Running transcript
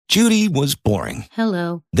Judy was boring.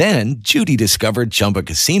 Hello. Then Judy discovered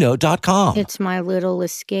ChumbaCasino.com. It's my little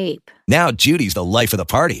escape. Now Judy's the life of the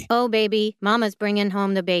party. Oh, baby, mama's bringing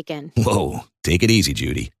home the bacon. Whoa, take it easy,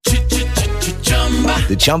 Judy.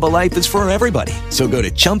 The Chumba life is for everybody. So go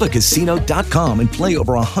to ChumbaCasino.com and play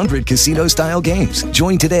over 100 casino-style games.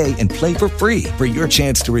 Join today and play for free for your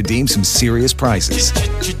chance to redeem some serious prizes.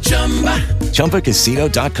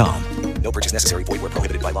 ChumbaCasino.com. No purchase necessary. Void where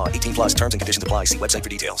prohibited by law. 18 plus terms and conditions apply. See website for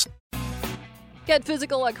details. Get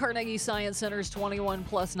physical at Carnegie Science Center's 21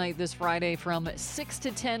 Plus night this Friday from 6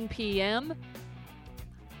 to 10 p.m.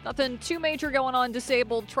 Nothing too major going on.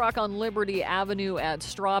 Disabled truck on Liberty Avenue at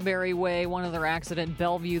Strawberry Way. One other accident,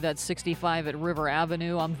 Bellevue, that's 65 at River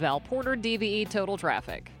Avenue. I'm Val Porter, DVE Total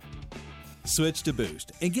Traffic. Switch to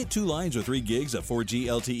Boost and get 2 lines or 3 gigs of 4G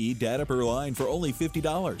LTE data per line for only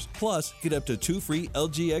 $50. Plus, get up to 2 free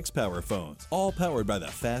LG X Power phones, all powered by the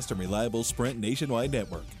fast and reliable Sprint nationwide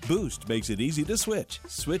network. Boost makes it easy to switch.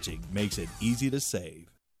 Switching makes it easy to save.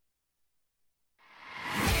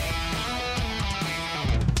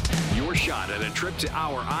 Your shot at a trip to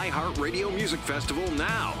our iHeartRadio Music Festival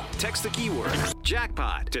now. Text the keyword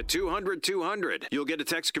jackpot to 200-200. You'll get a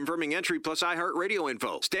text confirming entry plus iHeartRadio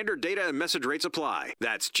info. Standard data and message rates apply.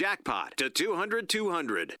 That's jackpot to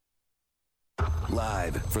 200-200.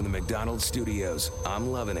 Live from the McDonald's studios,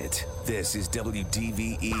 I'm loving it. This is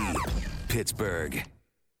WDVE, Pittsburgh.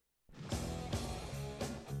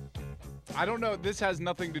 I don't know. This has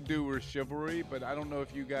nothing to do with chivalry, but I don't know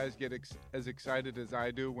if you guys get as excited as I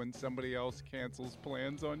do when somebody else cancels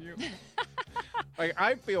plans on you. Like,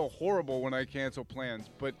 I feel horrible when I cancel plans,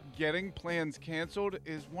 but getting plans canceled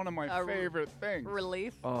is one of my favorite things.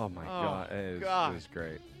 Relief. Oh, my God. It is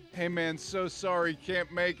great. Hey, man, so sorry,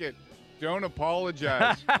 can't make it. Don't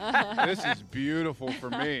apologize. This is beautiful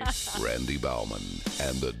for me. Randy Bauman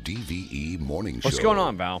and the DVE Morning Show. What's going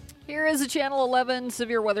on, Val? Here is a Channel 11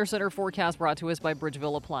 Severe Weather Center forecast brought to us by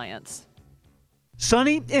Bridgeville Appliance.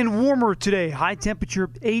 Sunny and warmer today. High temperature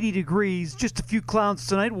 80 degrees. Just a few clouds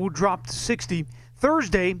tonight. Will drop to 60.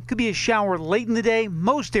 Thursday could be a shower late in the day.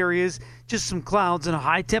 Most areas, just some clouds and a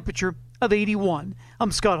high temperature of 81.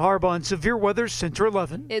 I'm Scott Harbaugh in Severe Weather Center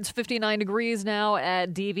 11. It's 59 degrees now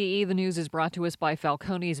at DVE. The news is brought to us by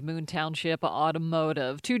Falcone's Moon Township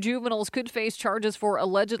Automotive. 2 juveniles could face charges for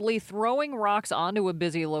allegedly throwing rocks onto a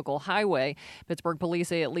busy local highway. Pittsburgh police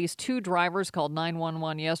say at least 2 drivers called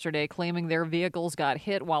 911 yesterday claiming their vehicles got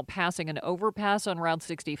hit while passing an overpass on Route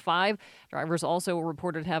 65. Drivers also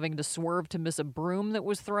reported having to swerve to miss a broom that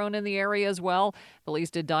was thrown in the area as well. Police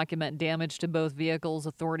did document damage to both vehicles.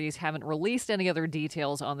 Authorities haven't released any other details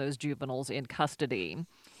on those juveniles in custody.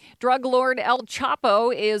 Drug lord El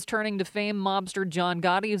Chapo is turning to famed mobster John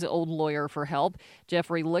Gotti's old lawyer for help.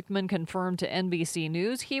 Jeffrey Lichtman confirmed to NBC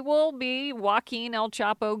News he will be Joaquin El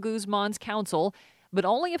Chapo Guzman's counsel, but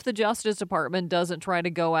only if the Justice Department doesn't try to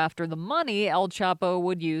go after the money El Chapo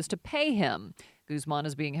would use to pay him. Guzman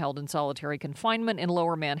is being held in solitary confinement in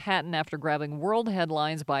Lower Manhattan after grabbing world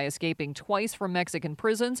headlines by escaping twice from Mexican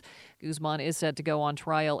prisons. Guzman is set to go on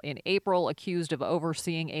trial in April, accused of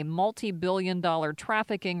overseeing a multi-billion-dollar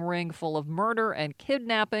trafficking ring full of murder and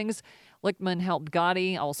kidnappings. Lichtman helped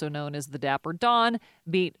Gotti, also known as the Dapper Don,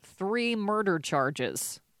 beat 3 murder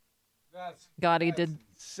charges. That's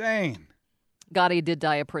insane. Gotti did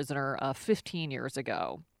die a prisoner 15 years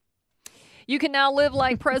ago. You can now live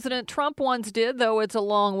like President Trump once did, though it's a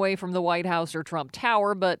long way from the White House or Trump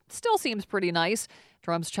Tower, but still seems pretty nice.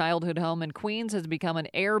 Trump's childhood home in Queens has become an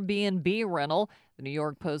Airbnb rental. The New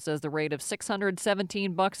York Post says the rate of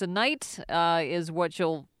 $617 a night is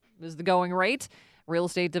the going rate. Real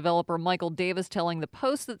estate developer Michael Davis telling the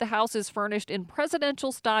Post that the house is furnished in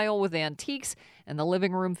presidential style with antiques, and the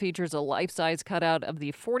living room features a life-size cutout of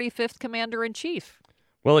the 45th Commander-in-Chief.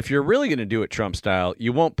 Well, if you're really going to do it Trump style,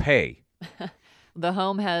 you won't pay. The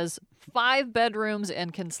home has 5 bedrooms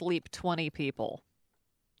and can sleep 20 people.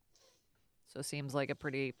 So seems like a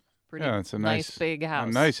pretty it's a nice big house.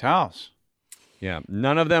 A nice house. Yeah,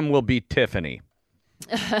 none of them will be Tiffany.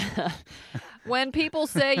 When people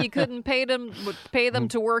say you couldn't pay them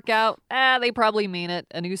to work out, they probably mean it.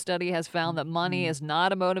 A new study has found that money is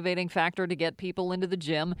not a motivating factor to get people into the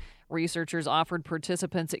gym. Researchers offered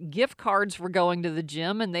participants gift cards for going to the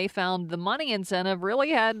gym, and they found the money incentive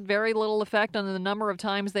really had very little effect on the number of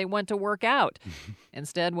times they went to work out.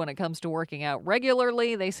 Instead, when it comes to working out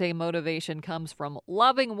regularly, they say motivation comes from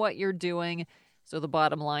loving what you're doing. So the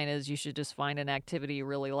bottom line is you should just find an activity you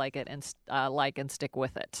really like it and stick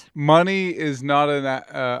with it. Money is not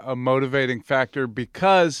a motivating factor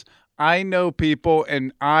because I know people,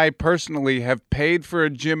 and I personally have paid for a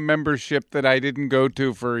gym membership that I didn't go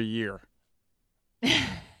to for a year.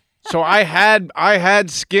 So I had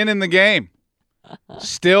skin in the game.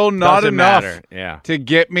 Still not Doesn't enough matter. to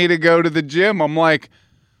get me to go to the gym. I'm like,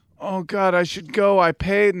 oh, God, I should go. I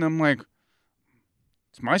paid. And I'm like,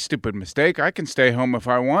 it's my stupid mistake. I can stay home if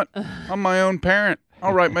I want. I'm my own parent.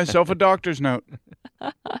 I'll write myself a doctor's note.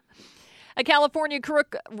 A California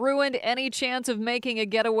crook ruined any chance of making a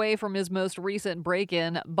getaway from his most recent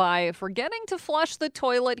break-in by forgetting to flush the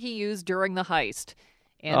toilet he used during the heist.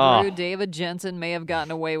 Andrew David Jensen may have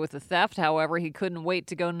gotten away with the theft. However, he couldn't wait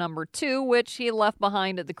to go number 2, which he left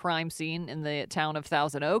behind at the crime scene in the town of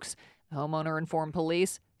Thousand Oaks. The homeowner informed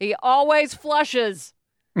police he always flushes.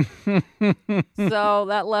 So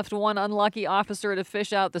that left one unlucky officer to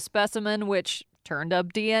fish out the specimen, which turned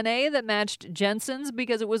up DNA that matched Jensen's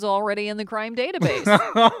because it was already in the crime database.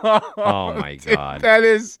 Oh, my God. That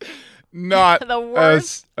is not the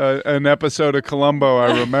worst. An episode of Columbo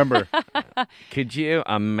I remember. Could you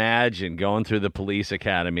imagine going through the police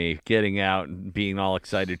academy, getting out and being all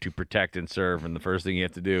excited to protect and serve, and the first thing you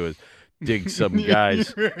have to do is dig some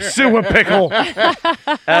guy's sewer pickle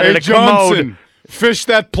out of the Johnson, commode. Fish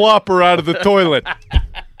that plopper out of the toilet.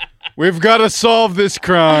 We've got to solve this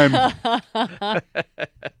crime.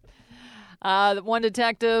 One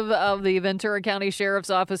detective of the Ventura County Sheriff's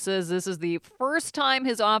Office says this is the first time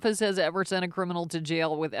his office has ever sent a criminal to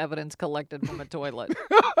jail with evidence collected from a toilet.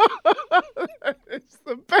 It's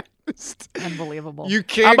the best. Unbelievable. You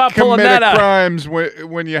can't commit crimes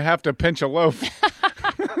when you have to pinch a loaf.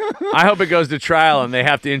 I hope it goes to trial and they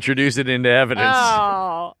have to introduce it into evidence.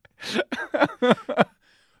 Oh.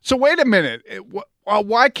 So wait a minute.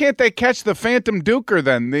 Why can't they catch the Phantom Duker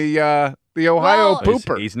then? The Ohio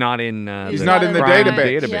pooper. He's not in. He's not in the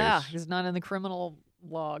database. Yeah, he's not in the criminal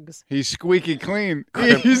logs. He's squeaky clean.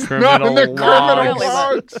 He's not in the criminal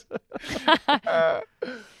logs.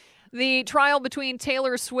 The trial between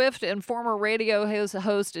Taylor Swift and former radio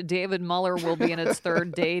host David Muller will be in its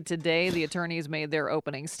third day today. The attorneys made their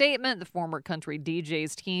opening statement. The former country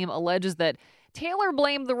DJ's team alleges that Taylor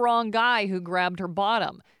blamed the wrong guy who grabbed her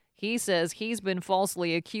bottom. He says he's been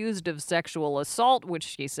falsely accused of sexual assault,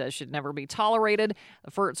 which he says should never be tolerated.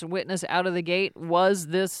 The first witness out of the gate was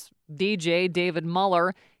this DJ, David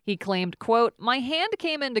Muller. He claimed, quote, "My hand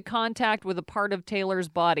came into contact with a part of Taylor's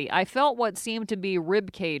body. I felt what seemed to be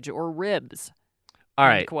rib cage or ribs." All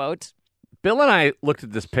right. Quote. Bill and I looked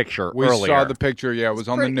at this picture We earlier. saw the picture. Yeah, it was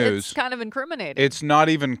on the news. It's kind of incriminating. It's not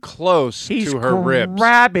even close to her ribs.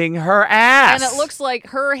 Grabbing her ass. And it looks like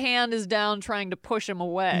her hand is down trying to push him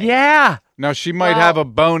away. Yeah. Now, she might have a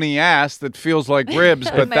bony ass that feels like ribs,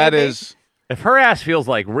 but that is... If her ass feels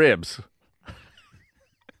like ribs...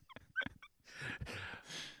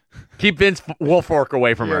 Keep Vince Wilfork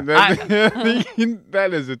away from her. That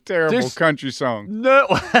is a terrible country song. No.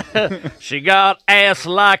 She got ass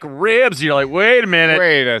like ribs. You're like, wait a minute.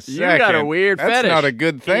 Wait a second. You got a weird That's fetish. not a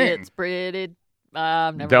good thing. It's pretty...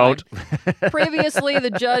 never Don't. mind. Previously, the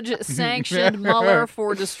judge sanctioned Mueller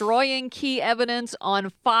for destroying key evidence on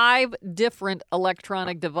 5 different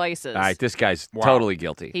electronic devices. All right, this guy's totally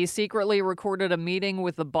guilty. He secretly recorded a meeting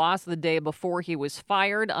with the boss the day before he was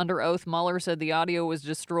fired. Under oath, Mueller said the audio was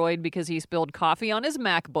destroyed because he spilled coffee on his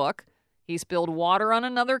MacBook, he spilled water on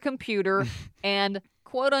another computer, and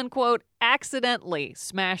quote-unquote, accidentally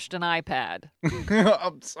smashed an iPad.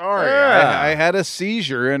 I'm sorry. I had a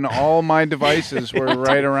seizure and all my devices were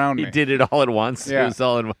right around me. He did it all at once. Yeah. It was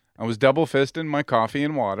all in one. I was double fisting my coffee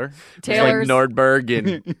and water. Taylor's... like Nordberg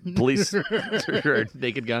and police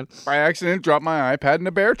Naked Gun. By accident, dropped my iPad in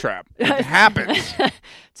a bear trap. It happens.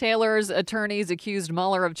 Taylor's attorneys accused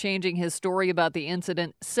Mueller of changing his story about the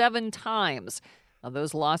incident 7 times. Now,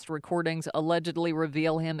 those lost recordings allegedly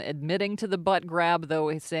reveal him admitting to the butt grab, though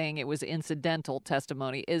he's saying it was incidental.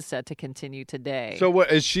 Testimony is set to continue today. So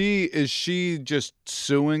what is she just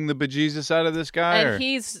suing the bejesus out of this guy?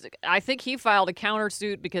 And I think he filed a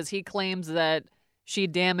countersuit because he claims that she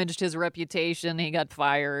damaged his reputation. He got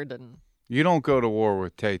fired. And you don't go to war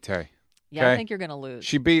with Tay-Tay. Yeah, okay? I think you're going to lose.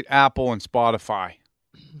 She beat Apple and Spotify.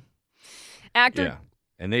 Actor. Yeah,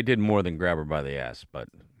 and they did more than grab her by the ass, but...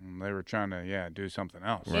 They were trying to, do something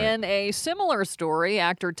else. Right. In a similar story,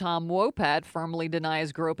 actor Tom Wopat firmly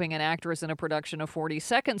denies groping an actress in a production of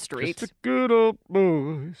 42nd Street. Just the good old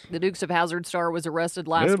boys. The Dukes of Hazzard star was arrested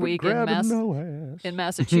last week in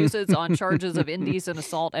Massachusetts on charges of indecent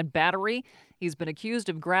assault and battery. He's been accused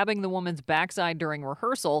of grabbing the woman's backside during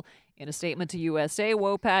rehearsal. In a statement to USA,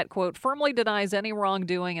 Wopat, quote, firmly denies any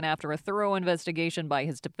wrongdoing, and after a thorough investigation by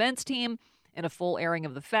his defense team and a full airing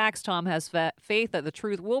of the facts, Tom has faith that the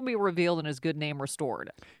truth will be revealed and his good name restored.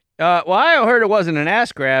 Well, I heard it wasn't an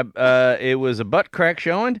ass grab. It was a butt crack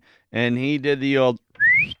showing, and he did the old...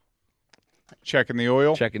 Checking the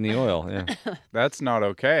oil? Checking the oil, yeah. That's not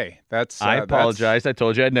okay. I apologize. I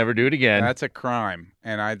told you I'd never do it again. That's a crime,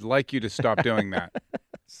 and I'd like you to stop doing that.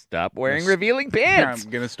 Stop wearing revealing pants. I'm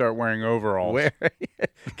going to start wearing overalls.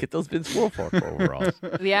 Get those Vince Wilfork overalls.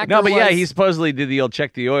 The actor No, but yeah, he supposedly did the old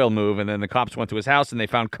check the oil move, and then the cops went to his house and they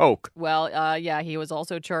found coke. Well, yeah, he was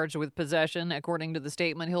also charged with possession. According to the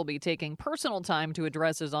statement, he'll be taking personal time to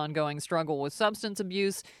address his ongoing struggle with substance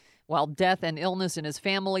abuse, while death and illness in his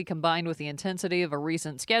family, combined with the intensity of a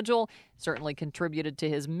recent schedule, certainly contributed to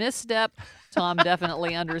his misstep. Tom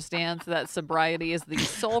definitely understands that sobriety is the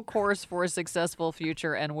sole course for a successful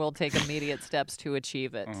future and will take immediate steps to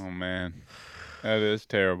achieve it. Oh, man. That is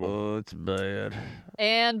terrible. Oh, it's bad.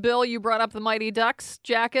 And, Bill, you brought up the Mighty Ducks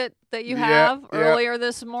jacket that you have earlier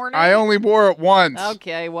this morning. I only wore it once.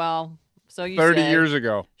 Okay, well, so you 30 said. years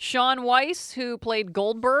ago. Sean Weiss, who played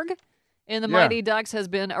Goldberg in the Mighty Ducks, has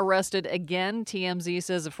been arrested again. TMZ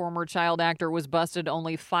says a former child actor was busted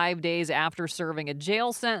only 5 days after serving a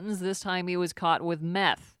jail sentence. This time he was caught with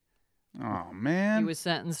meth. Oh, man. He was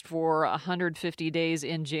sentenced for 150 days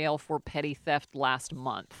in jail for petty theft last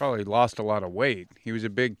month. Probably lost a lot of weight. He was a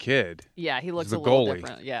big kid. Yeah, he looks the a little goalie.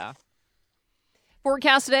 different. Yeah.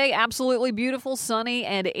 Forecast today, absolutely beautiful, sunny,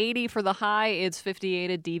 and 80 for the high. It's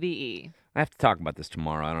 58 at DVE. I have to talk about this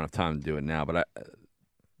tomorrow. I don't have time to do it now, but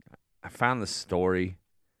I found the story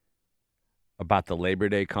about the Labor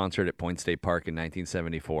Day concert at Point State Park in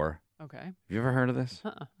 1974. Okay. Have you ever heard of this?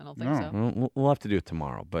 I don't think so. We'll have to do it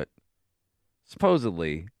tomorrow, but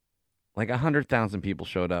supposedly, like 100,000 people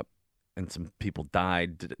showed up, and some people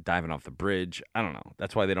died diving off the bridge. I don't know.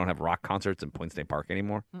 That's why they don't have rock concerts in Point State Park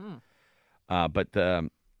anymore. But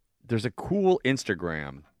there's a cool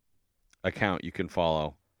Instagram account you can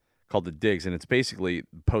follow called The Digs, and it's basically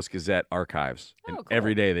Post-Gazette archives. And cool.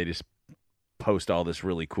 every day they just post all this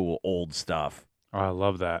really cool old stuff. Oh, I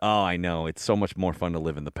love that. Oh, I know. It's so much more fun to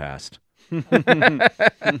live in the past.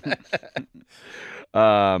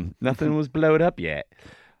 Nothing was blowed up yet.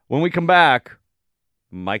 When we come back,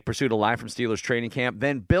 Mike Pursuta live from Steelers training camp.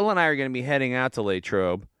 Then Bill and I are going to be heading out to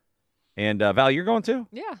Latrobe. And Val, you're going too?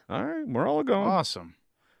 Yeah. All right. We're all going. Awesome.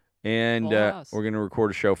 And we're going to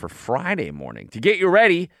record a show for Friday morning to get you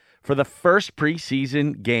ready for the first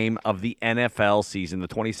preseason game of the NFL season, the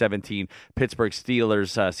 2017 Pittsburgh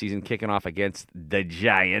Steelers season kicking off against the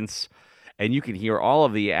Giants. And you can hear all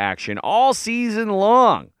of the action all season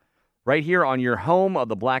long right here on your home of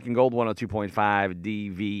the Black and Gold 102.5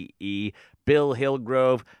 DVE. Bill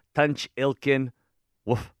Hillgrove, Tunch Ilkin,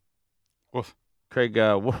 Woof. Craig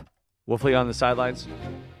Wolfley on the sidelines.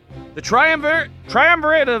 The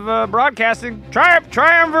triumvirate of broadcasting.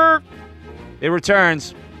 Triumvirate. It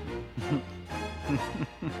returns.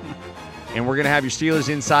 And we're going to have your Steelers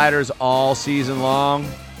insiders all season long.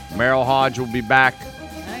 Merrill Hodge will be back.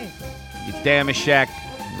 Nice. Damashek,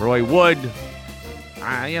 Roy Wood.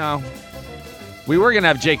 We were going to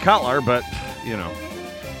have Jay Cutler, but, he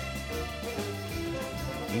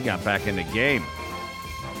got back in the game.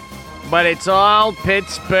 But it's all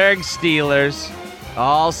Pittsburgh Steelers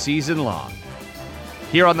all season long.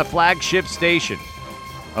 Here on the flagship station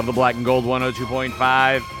of the Black and Gold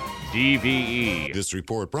 102.5 DVE. This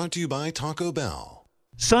report brought to you by Taco Bell.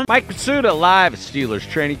 Mike Pursuta live at Steelers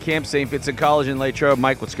training camp, St. Vincent College in Latrobe.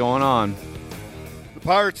 Mike, what's going on? The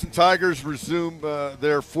Pirates and Tigers resume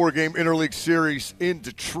their four-game interleague series in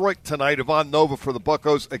Detroit tonight. Ivan Nova for the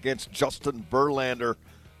Buccos against Justin Verlander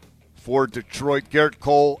for Detroit. Garrett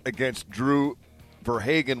Cole against Drew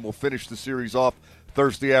Verhagen will finish the series off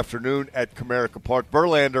Thursday afternoon at Comerica Park.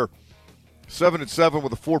 Verlander, 7-7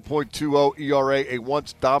 with a 4.20 ERA, a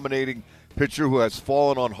once dominating pitcher who has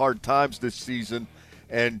fallen on hard times this season.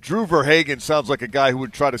 And Drew Verhagen sounds like a guy who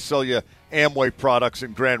would try to sell you Amway products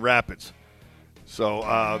in Grand Rapids.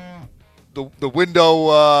 So the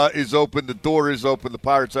window is open, the door is open. The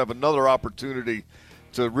Pirates have another opportunity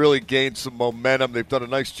to really gain some momentum. They've done a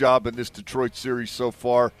nice job in this Detroit series so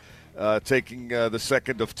far, taking the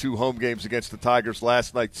second of two home games against the Tigers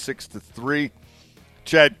last night, 6-3.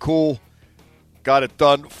 Chad Kuhl got it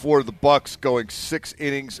done for the Bucks, going 6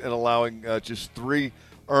 innings and allowing just 3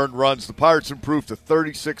 earned runs. The Pirates improved to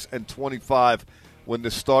 36-25 when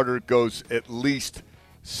the starter goes at least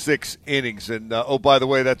 6 innings. And, by the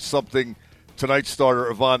way, that's something tonight's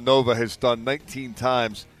starter, Ivan Nova, has done 19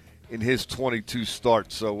 times in his 22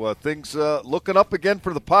 starts. So things looking up again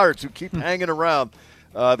for the Pirates, who keep hanging around.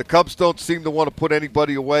 The Cubs don't seem to want to put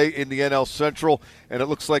anybody away in the NL Central, and it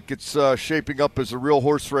looks like it's shaping up as a real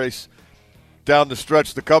horse race down the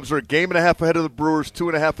stretch. The Cubs are a game and a half ahead of the Brewers,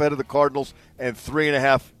 2.5 ahead of the Cardinals, and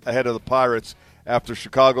 3.5 ahead of the Pirates after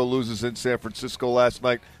Chicago loses in San Francisco last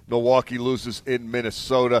night. Milwaukee loses in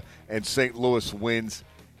Minnesota, and St. Louis wins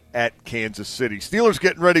at Kansas City. Steelers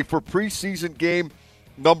getting ready for preseason game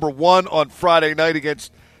number 1 on Friday night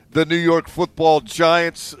against the New York Football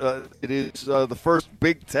Giants. It is the first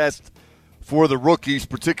big test for the rookies,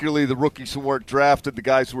 particularly the rookies who weren't drafted, the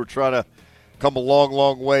guys who were trying to come a long,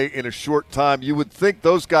 long way in a short time. You would think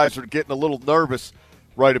those guys are getting a little nervous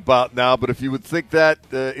right about now, but if you would think that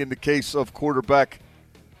in the case of quarterback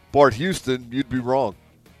Bart Houston, you'd be wrong.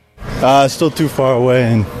 Still too far away,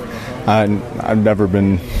 and I've never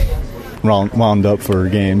been wound up for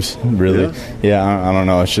games, really. Yeah, I don't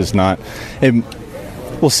know. It's just not.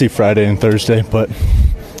 We'll see Friday and Thursday, but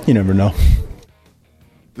you never know.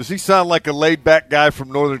 Does he sound like a laid-back guy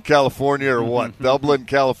from Northern California or what? Dublin,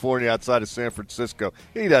 California, outside of San Francisco.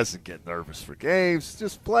 He doesn't get nervous for games.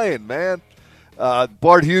 Just playing, man.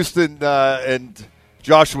 Bart Houston and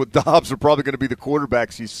Joshua Dobbs are probably going to be the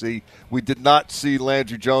quarterbacks you see. We did not see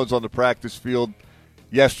Landry Jones on the practice field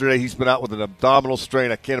yesterday. He's been out with an abdominal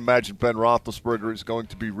strain. I can't imagine Ben Roethlisberger is going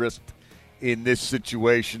to be risked in this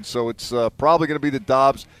situation. So it's probably going to be the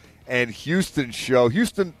Dobbs and Houston show.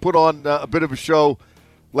 Houston put on a bit of a show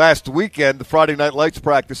last weekend, the Friday Night Lights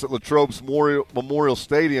practice at Latrobe's Memorial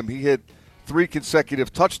Stadium. He hit 3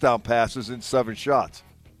 consecutive touchdown passes in 7 shots.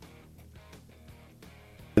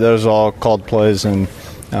 Those are all called plays, and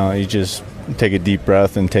you just take a deep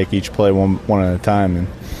breath and take each play one at a time,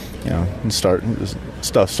 and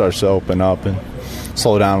stuff starts to open up and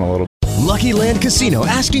slow down a little. Lucky Land Casino,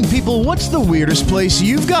 asking people, what's the weirdest place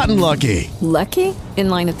you've gotten lucky? Lucky? In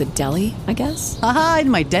line at the deli, I guess? Aha, in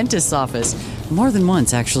my dentist's office. More than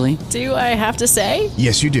once, actually. Do I have to say?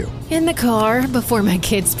 Yes, you do. In the car before my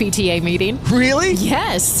kids' PTA meeting. Really?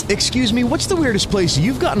 Yes. Excuse me, what's the weirdest place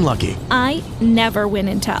you've gotten lucky? I never win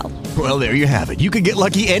and tell. Well, there you have it. You can get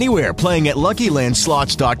lucky anywhere, playing at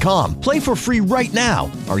LuckyLandSlots.com. Play for free right now.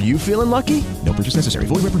 Are you feeling lucky? No purchase necessary.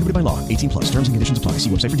 Void where prohibited by law. 18+. Terms and conditions apply. See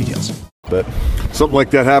website for details. But something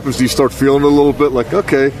like that happens, do you start feeling a little bit like,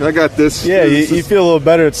 okay, I got this? Yeah, you feel a little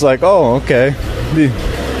better. It's like, oh, okay.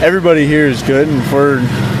 Everybody here is good, and if we're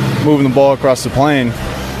moving the ball across the plane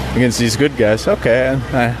against these good guys, okay,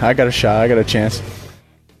 I got a shot, I got a chance.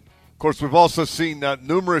 Of course, we've also seen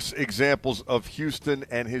numerous examples of Houston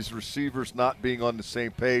and his receivers not being on the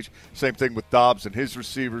same page. Same thing with Dobbs and his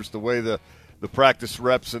receivers, the way the practice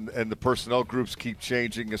reps and the personnel groups keep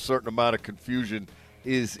changing. A certain amount of confusion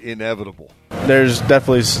is inevitable. There's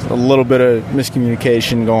definitely a little bit of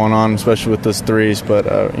miscommunication going on, especially with those threes, but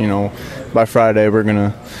by Friday we're going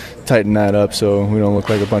to tighten that up so we don't look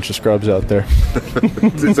like a bunch of scrubs out there.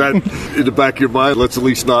 Is that in the back of your mind? Let's at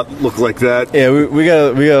least not look like that. Yeah, we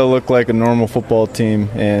gotta look like a normal football team,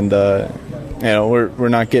 and we're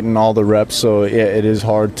not getting all the reps, so yeah, it is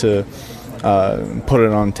hard to put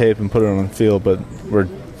it on tape and put it on the field, but we're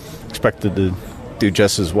expected to do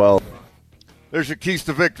just as well. There's your keys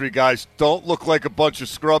to victory, guys. Don't look like a bunch of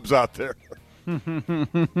scrubs out there.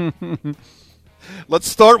 Let's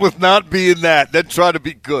start with not being that, then try to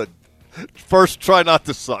be good. First, try not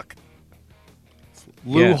to suck.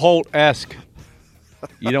 Lou Holt-esque.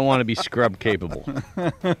 You don't want to be scrub capable.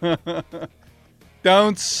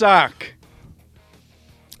 Don't suck.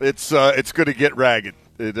 It's going to get ragged.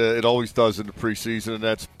 It always does in the preseason, and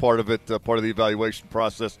that's part of it, part of the evaluation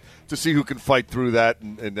process, to see who can fight through that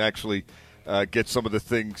and actually get some of the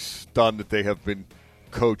things done that they have been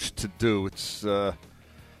coached to do. It's going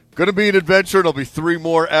to be an adventure. There'll be 3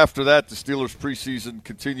 more after that. The Steelers preseason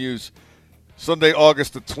continues Sunday,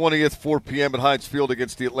 August the 20th, 4 p.m. at Heinz Field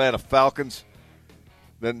against the Atlanta Falcons.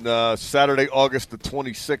 Then Saturday, August the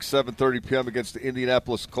 26th, 7:30 p.m. against the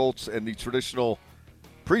Indianapolis Colts, and the traditional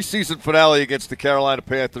preseason finale against the Carolina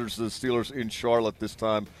Panthers. The Steelers in Charlotte this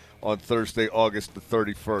time on Thursday, August the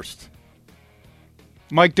 31st.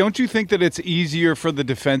 Mike, don't you think that it's easier for the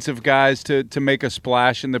defensive guys to make a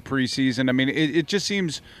splash in the preseason? I mean, it just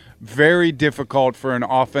seems very difficult for an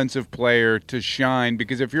offensive player to shine,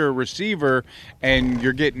 because if you're a receiver and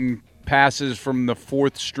you're getting passes from the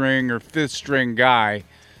 4th string or 5th string guy,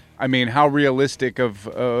 I mean, how realistic of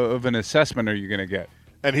an assessment are you going to get?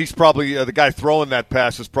 And he's probably the guy throwing that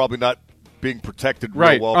pass is probably not being protected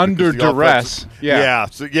real well. Under duress. Yeah.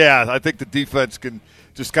 So, I think the defense can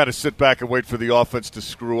just kind of sit back and wait for the offense to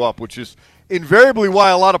screw up, which is invariably why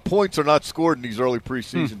a lot of points are not scored in these early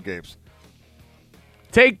preseason games.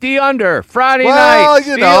 Take the under Friday night. Well,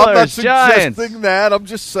 Steelers, I'm not Giants. suggesting that. I'm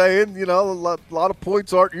just saying, a lot of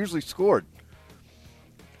points aren't usually scored.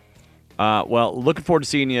 Well, looking forward to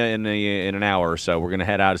seeing you in an hour or so. We're going to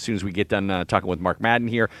head out as soon as we get done talking with Mark Madden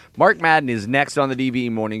here. Mark Madden is next on the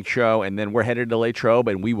DVE Morning Show, and then we're headed to Latrobe,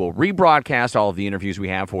 and we will rebroadcast all of the interviews we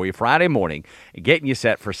have for you Friday morning, getting you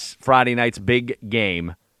set for Friday night's big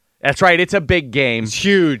game. That's right, it's a big game. It's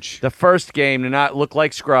huge. The first game to not look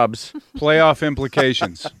like scrubs. Playoff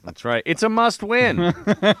implications. That's right. It's a must-win.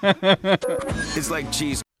 It's like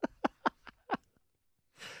cheese.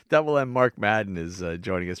 Double M Mark Madden is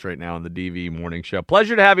joining us right now on the DV Morning Show.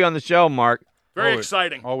 Pleasure to have you on the show, Mark. Very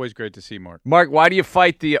exciting. Always great to see Mark. Mark, why do you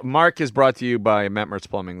fight Mark is brought to you by Metmertz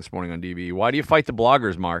Plumbing this morning on DV. Why do you fight the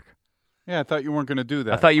bloggers, Mark? Yeah, I thought you weren't going to do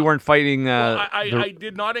that. I thought you weren't fighting. I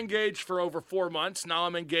did not engage for over 4 months. Now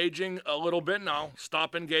I'm engaging a little bit. Now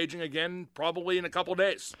stop engaging again probably in a couple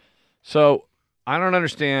days. So I don't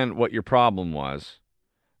understand what your problem was.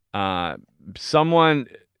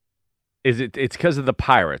 It's because of the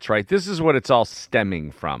Pirates, right? This is what it's all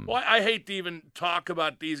stemming from. Well, I hate to even talk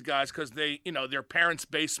about these guys because they're parents'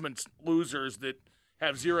 basements losers that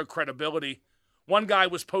have zero credibility. One guy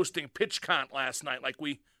was posting pitch count last night like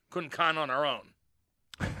we couldn't count on our own.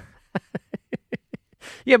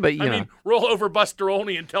 Yeah, but I mean, roll over Buster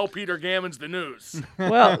Olney and tell Peter Gammons the news.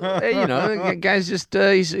 Well, guy's just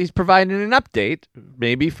he's providing an update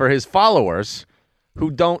maybe for his followers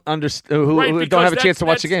who don't understand, who don't have a chance to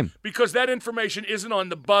watch the game. Because that information isn't on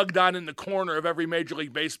the bug down in the corner of every Major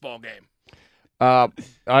League Baseball game. On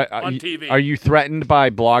TV. Are you threatened by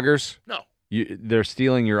bloggers? No. They're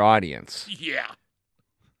stealing your audience. Yeah.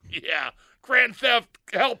 Grand theft,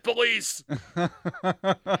 help police.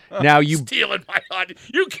 Now stealing my audience.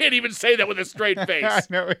 You can't even say that with a straight face. I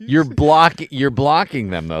know. You're blocking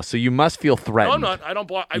them though, so you must feel threatened. No, I'm not. I don't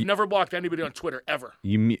block. I've never blocked anybody on Twitter ever.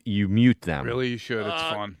 You mute them. Really, you should. It's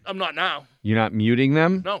fun. I'm not now. You're not muting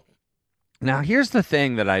them? No. Now here's the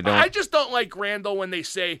thing that I don't. I just don't like Randall when they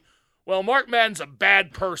say, "Well, Mark Madden's a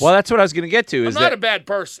bad person." Well, that's what I was going to get to. I'm not a bad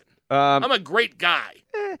person. I'm a great guy.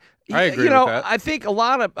 I agree with that. I think a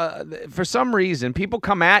lot of, for some reason, people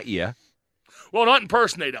come at you. Well, not in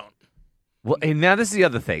person, they don't. Well, and now this is the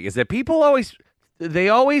other thing, is that people always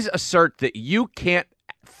assert that you can't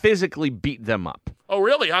physically beat them up. Oh,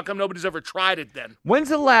 really? How come nobody's ever tried it then? When's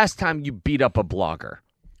the last time you beat up a blogger?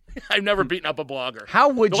 I've never beaten up a blogger. How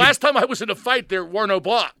would the you? last time I was in a fight, there were no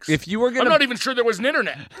blogs. If you were gonna, I'm not even sure there was an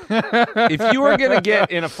internet. If you were going to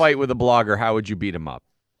get in a fight with a blogger, how would you beat him up?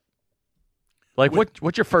 Like,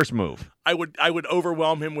 what's your first move? I would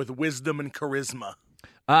overwhelm him with wisdom and charisma.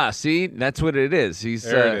 See, that's what it is.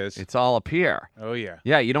 There it is. It's all up here. Oh, yeah.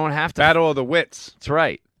 Yeah, you don't have to. Battle of the wits. That's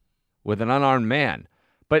right. With an unarmed man.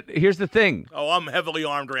 But here's the thing. Oh, I'm heavily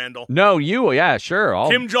armed, Randall. No, yeah, sure.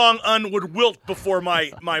 Kim Jong-un would wilt before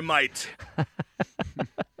my might.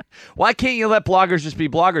 Why can't you let bloggers just be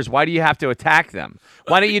bloggers? Why do you have to attack them?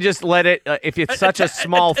 Why don't you just let it, if it's such a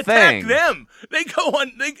small thing? Attack them. They go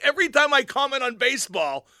on, every time I comment on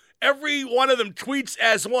baseball, every one of them tweets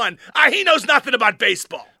as one, he knows nothing about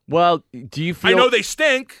baseball. Well, do you feel... I know they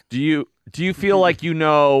stink. Do you feel like you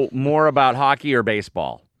know more about hockey or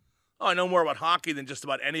baseball? Oh, I know more about hockey than just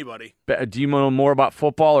about anybody. Do you know more about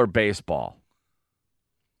football or baseball?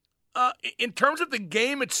 In terms of the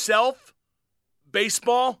game itself,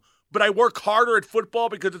 baseball... But I work harder at football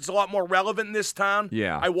because it's a lot more relevant in this town.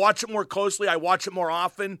 Yeah. I watch it more closely. I watch it more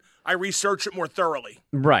often. I research it more thoroughly.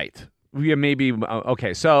 Right. Yeah, maybe.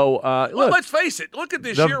 Okay, so look. Let's face it. Look at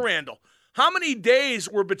this year, Randall. How many days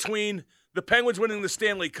were between the Penguins winning the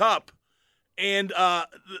Stanley Cup and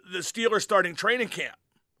the Steelers starting training camp?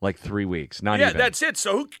 Like 3 weeks. Not even. Yeah, that's it.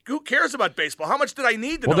 So who cares about baseball? How much did I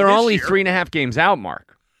need to know Well, they're only year? 3.5 games out,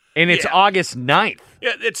 Mark. And it's August 9th.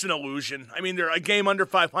 Yeah, it's an illusion. I mean, they're a game under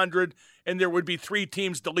 500, and there would be 3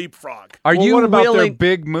 teams to leapfrog. What about their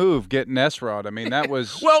big move, getting Esrod? I mean, that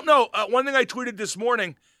was... Well, no. One thing I tweeted this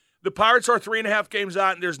morning, the Pirates are 3.5 games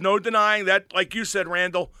out, and there's no denying that, like you said,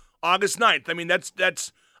 Randall, August 9th. I mean,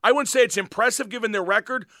 that's I wouldn't say it's impressive given their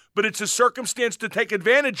record, but it's a circumstance to take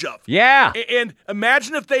advantage of. Yeah. And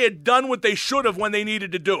imagine if they had done what they should have when they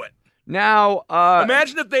needed to do it. Now...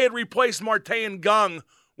 imagine if they had replaced Marte and Gung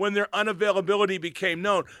when their unavailability became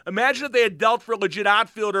known. Imagine if they had dealt for a legit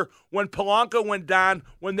outfielder when Polanco went down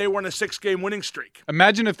when they were on a 6-game winning streak.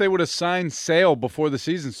 Imagine if they would have signed Sale before the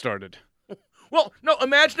season started. Well, no,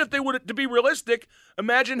 imagine if they would, to be realistic,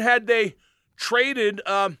 imagine had they traded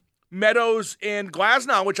Meadows and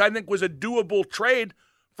Glasnow, which I think was a doable trade,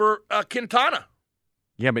 for Quintana.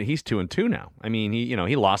 Yeah, but he's 2-2 now. I mean,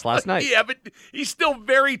 he lost last night. Yeah, but he's still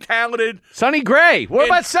very talented. Sonny Gray. What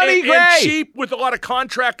about Sonny Gray? And cheap with a lot of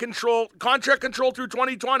contract control through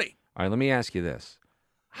 2020. All right, let me ask you this.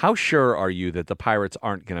 How sure are you that the Pirates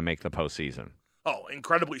aren't going to make the postseason? Oh,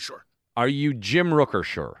 incredibly sure. Are you Jim Rooker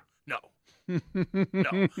sure? No.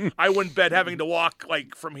 No. I wouldn't bet having to walk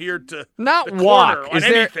like from here to Not the walk. corner on Is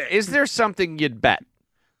anything. there something you'd bet?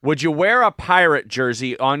 Would you wear a Pirate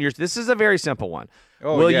jersey on your? This is a very simple one.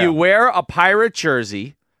 Oh, Will yeah. you wear a Pirate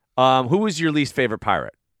jersey? Who was your least favorite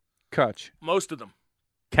Pirate? Kutch. Most of them.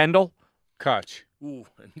 Kendall? Kutch. Ooh,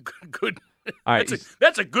 good. All right.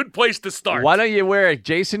 That's a good place to start. Why don't you wear a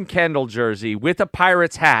Jason Kendall jersey with a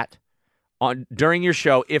Pirates hat on during your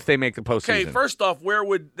show if they make the postseason? Okay, first off, where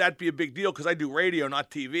would that be a big deal? Because I do radio, not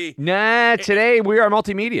TV. Nah, today we are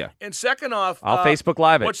multimedia. And second off, I'll Facebook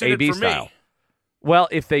Live it, what's in AB it for style. me? Well,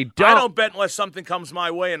 if they don't, I don't bet unless something comes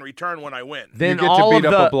my way in return when I win. then You get to all beat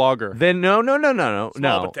of up the, a blogger. Then no.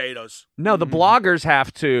 Small potatoes. No, the bloggers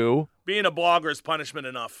have to. Being a blogger is punishment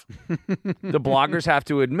enough. The bloggers have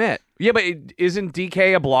to admit. Yeah, but isn't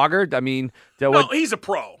DK a blogger? I mean, No, he's a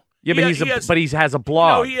pro. Yeah, but he has a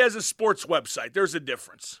blog. No, he has a sports website. There's a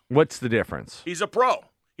difference. What's the difference? He's a pro.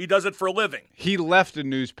 He does it for a living. He left a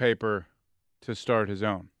newspaper to start his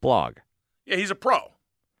own blog. Yeah, he's a pro.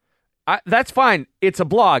 That's fine. It's a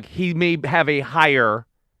blog. He may have a higher.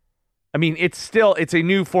 I mean, it's a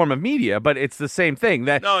new form of media, but it's the same thing.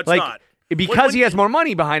 No, it's not. Because he has more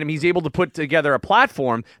money behind him, he's able to put together a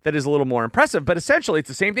platform that is a little more impressive. But essentially, it's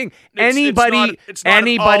the same thing. Anybody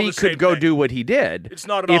could go do what he did. It's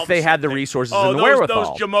not at all if they the had same the thing. resources and the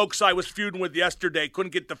wherewithal. Those jamokes I was feuding with yesterday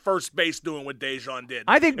couldn't get to first base doing what Dejan did.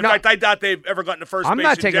 In fact, I doubt they've ever gotten to first base. I'm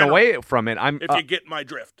not taking away from it. If you get my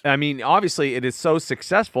drift. I mean, obviously, it is so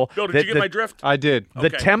successful. Bill, did you get my drift? I did.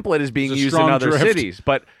 The template is being used in other cities,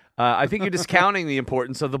 but I think you're discounting the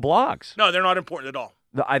importance of the blogs. No, they're not important at all.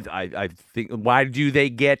 I think. Why do they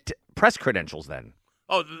get press credentials then?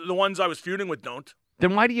 Oh, the ones I was feuding with don't.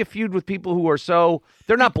 Then why do you feud with people who are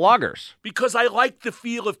they're not bloggers? Because I like the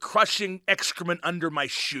feel of crushing excrement under my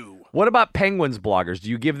shoe. What about Penguins bloggers? Do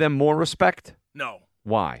you give them more respect? No.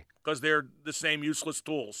 Why? Because they're the same useless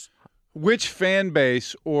tools. Which fan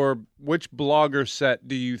base or which blogger set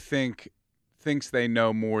do you think thinks they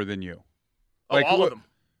know more than you? Oh, all of them.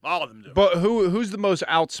 All of them do. But who's the most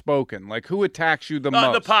outspoken? Like, who attacks you the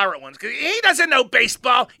most? The Pirate ones. 'Cause he doesn't know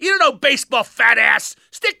baseball. You don't know baseball, fat ass.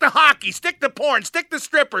 Stick to hockey. Stick to porn. Stick to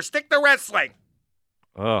strippers. Stick to wrestling.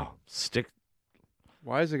 Oh, stick.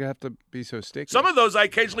 Why does it have to be so sticky? Some of those I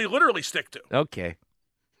occasionally literally stick to. Okay.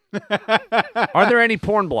 Are there any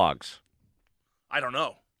porn blogs? I don't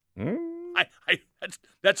know.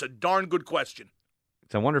 That's a darn good question.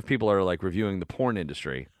 So I wonder if people are like reviewing the porn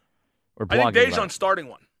industry or blogging. I think Dejan's starting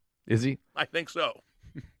one. Is he? I think so.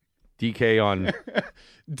 DK on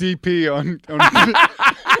DP on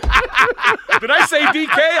Did I say DK?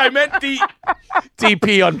 I meant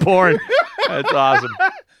DP on porn. That's awesome.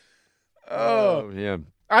 Oh yeah.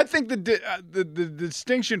 I think the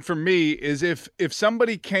distinction for me is if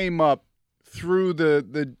somebody came up through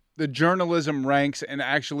the journalism ranks and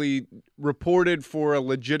actually reported for a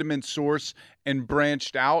legitimate source and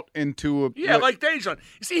branched out into a like Dejan.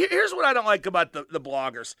 You see, here's what I don't like about the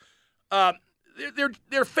bloggers.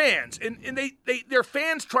 They're fans, and they're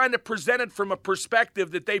fans trying to present it from a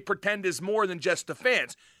perspective that they pretend is more than just the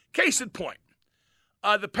fans. Case in point,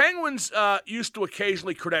 the Penguins used to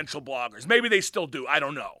occasionally credential bloggers. Maybe they still do. I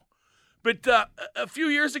don't know. But a few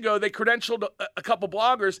years ago, they credentialed a couple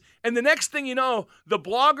bloggers, and the next thing you know, the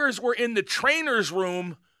bloggers were in the trainer's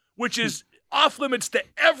room, which is off limits to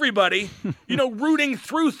everybody, rooting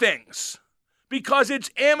through things because it's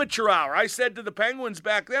amateur hour. I said to the Penguins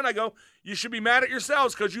back then, I go, you should be mad at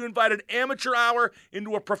yourselves because you invited amateur hour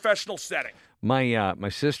into a professional setting. My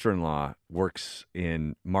sister-in-law works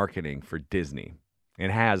in marketing for Disney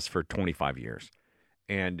and has for 25 years.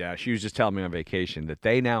 And she was just telling me on vacation that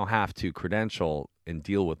they now have to credential and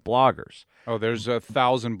deal with bloggers. Oh, there's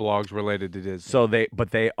 1,000 blogs related to Disney. So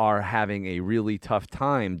they are having a really tough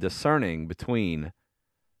time discerning between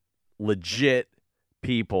legit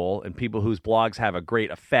people and people whose blogs have a great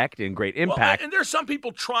effect and great impact. Well, and there's some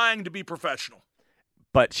people trying to be professional.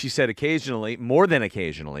 But she said occasionally, more than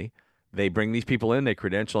occasionally, they bring these people in, they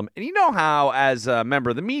credential them. And you know how, as a member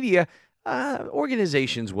of the media,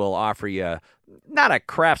 organizations will offer you not a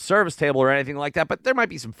craft service table or anything like that, but there might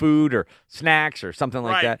be some food or snacks or something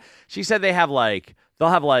like that. She said they'll have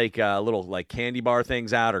little candy bar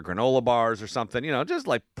things out or granola bars or something, just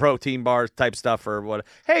like protein bars type stuff or what.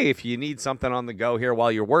 Hey, if you need something on the go here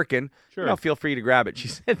while you're working, feel free to grab it. She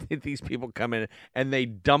said that these people come in and they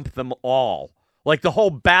dump them all. Like the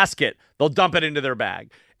whole basket, they'll dump it into their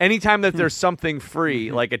bag. Anytime that there's something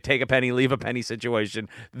free, like a take a penny, leave a penny situation,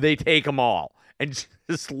 they take them all and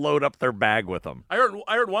just load up their bag with them. I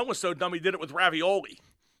heard one was so dumb he did it with ravioli.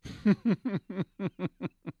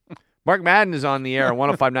 Mark Madden is on the air on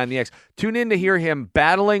 105.9 The X. Tune in to hear him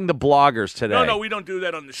battling the bloggers today. No, we don't do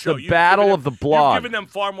that on the show. The battle of the blog. You've given them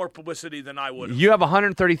far more publicity than I would have. You have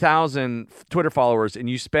 130,000 Twitter followers, and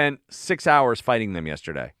you spent 6 hours fighting them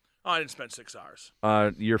yesterday. Oh, I didn't spend 6 hours.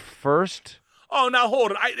 Your first? Oh, now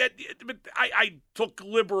hold it. I took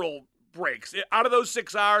liberal breaks. Out of those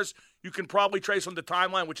 6 hours, you can probably trace on the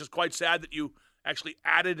timeline, which is quite sad that you actually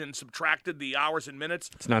added and subtracted the hours and minutes.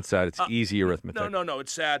 It's not sad. It's easy arithmetic. No,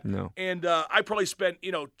 it's sad. No. And I probably spent,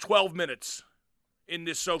 12 minutes in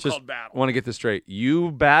this so-called battle. I want to get this straight.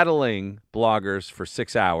 You battling bloggers for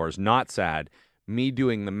 6 hours, not sad. Me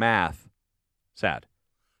doing the math, sad.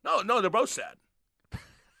 No, they're both sad.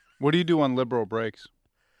 What do you do on liberal breaks?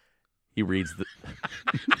 He reads the...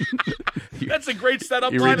 That's a great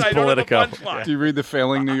setup he line. reads I don't have a Politico. punchline. Do you read the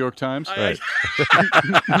failing New York Times? I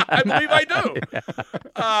believe I do.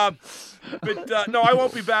 But no, I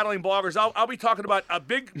won't be battling bloggers. I'll be talking about a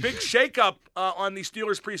big shakeup on the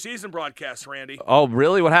Steelers preseason broadcast, Randy. Oh,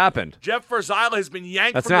 really? What happened? Jeff Verzilla has been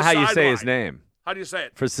yanked That's from not the how you say sideline. his name. How do you say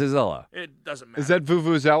it? Verzilla. It doesn't matter. Is that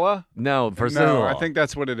Vuvuzela? No, Verzilla. No, I think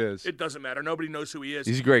that's what it is. It doesn't matter. Nobody knows who he is.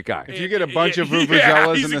 He's a great guy. If you get a bunch of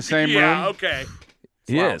Vuvuzelas in the same room. Yeah, okay.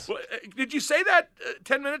 He is. Well, did you say that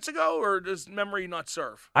 10 minutes ago, or does memory not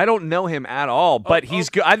serve? I don't know him at all, but he's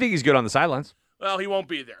good. I think he's good on the sidelines. Well, he won't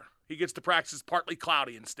be there. He gets to practice partly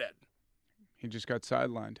cloudy instead. He just got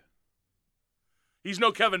sidelined. He's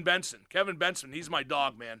no Kevin Benson. Kevin Benson, he's my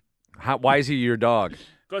dog, man. Why is he your dog?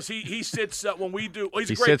 Because he sits when we do. He's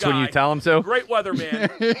He a great sits guy. when you tell him to? Great weatherman.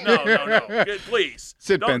 No. Please.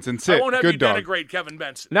 Sit, Benson, sit. I won't have Good you dog. denigrate Kevin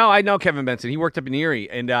Benson. No, I know Kevin Benson. He worked up in Erie,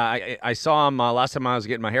 and I saw him last time I was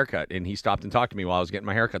getting my haircut, and he stopped and talked to me while I was getting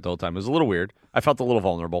my haircut the whole time. It was a little weird. I felt a little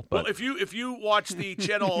vulnerable. But Well, if you watch the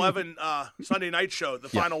Channel 11 Sunday night show, The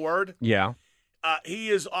Final Word, yeah. he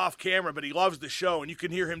is off camera, but he loves the show, and you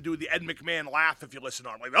can hear him do the Ed McMahon laugh if you listen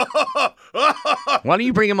on him. Like, Why don't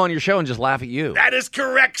you bring him on your show and just laugh at you? that is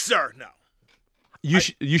correct, sir. No. You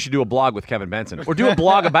should do a blog with Kevin Benson, or do a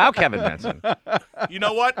blog about Kevin Benson. You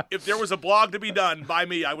know what? If there was a blog to be done by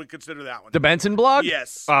me, I would consider that one. The Benson blog?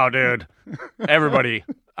 Yes. Oh, dude. Everybody.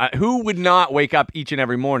 Who would not wake up each and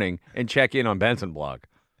every morning and check in on Benson blog?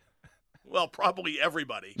 Well, probably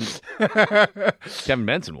everybody. Kevin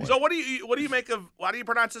Benson would. So what do you make of? How do you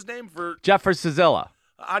pronounce his name? Jeff Verzilla.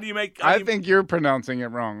 How do you make? I think you're pronouncing it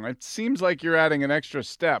wrong. It seems like you're adding an extra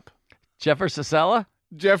step. Jeff Verzilla?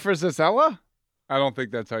 Jeff Verzilla? I don't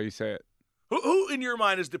think that's how you say it. Who in your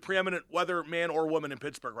mind is the preeminent whether man or woman in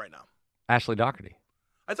Pittsburgh right now? Ashley Doherty.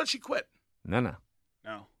 I thought she quit. No, No.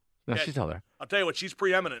 she's still there. I'll tell you what, she's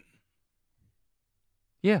preeminent.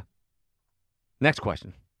 Yeah. Next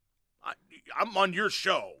question. I'm on your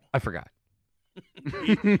show. I forgot.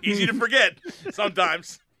 Easy to forget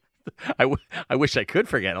sometimes. I wish I could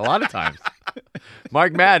forget a lot of times.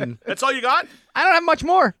 Mark Madden. That's all you got? I don't have much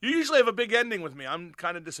more. You usually have a big ending with me. I'm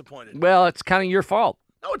kind of disappointed. Well, it's kind of your fault.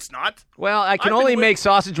 No, it's not. Well, I can only make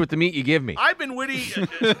sausage with the meat you give me. I've been witty.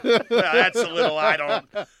 Well, that's a little,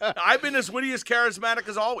 I've been as witty as charismatic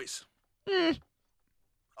as always.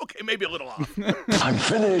 Okay, maybe a little off. I'm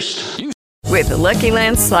finished. With the Lucky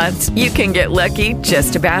Land Slots, you can get lucky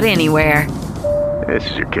just about anywhere. This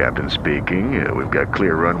is your captain speaking. We've got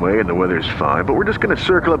clear runway and the weather's fine, but we're just going to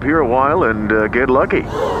circle up here a while and get lucky.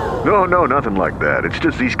 No, nothing like that. It's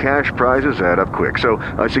just these cash prizes add up quick. So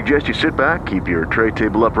I suggest you sit back, keep your tray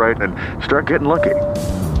table upright, and start getting lucky.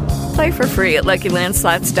 Play for free at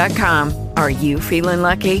LuckyLandSlots.com. Are you feeling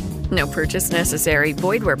lucky? No purchase necessary.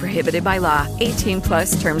 Void where prohibited by law.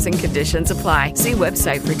 18+ terms and conditions apply. See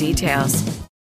website for details.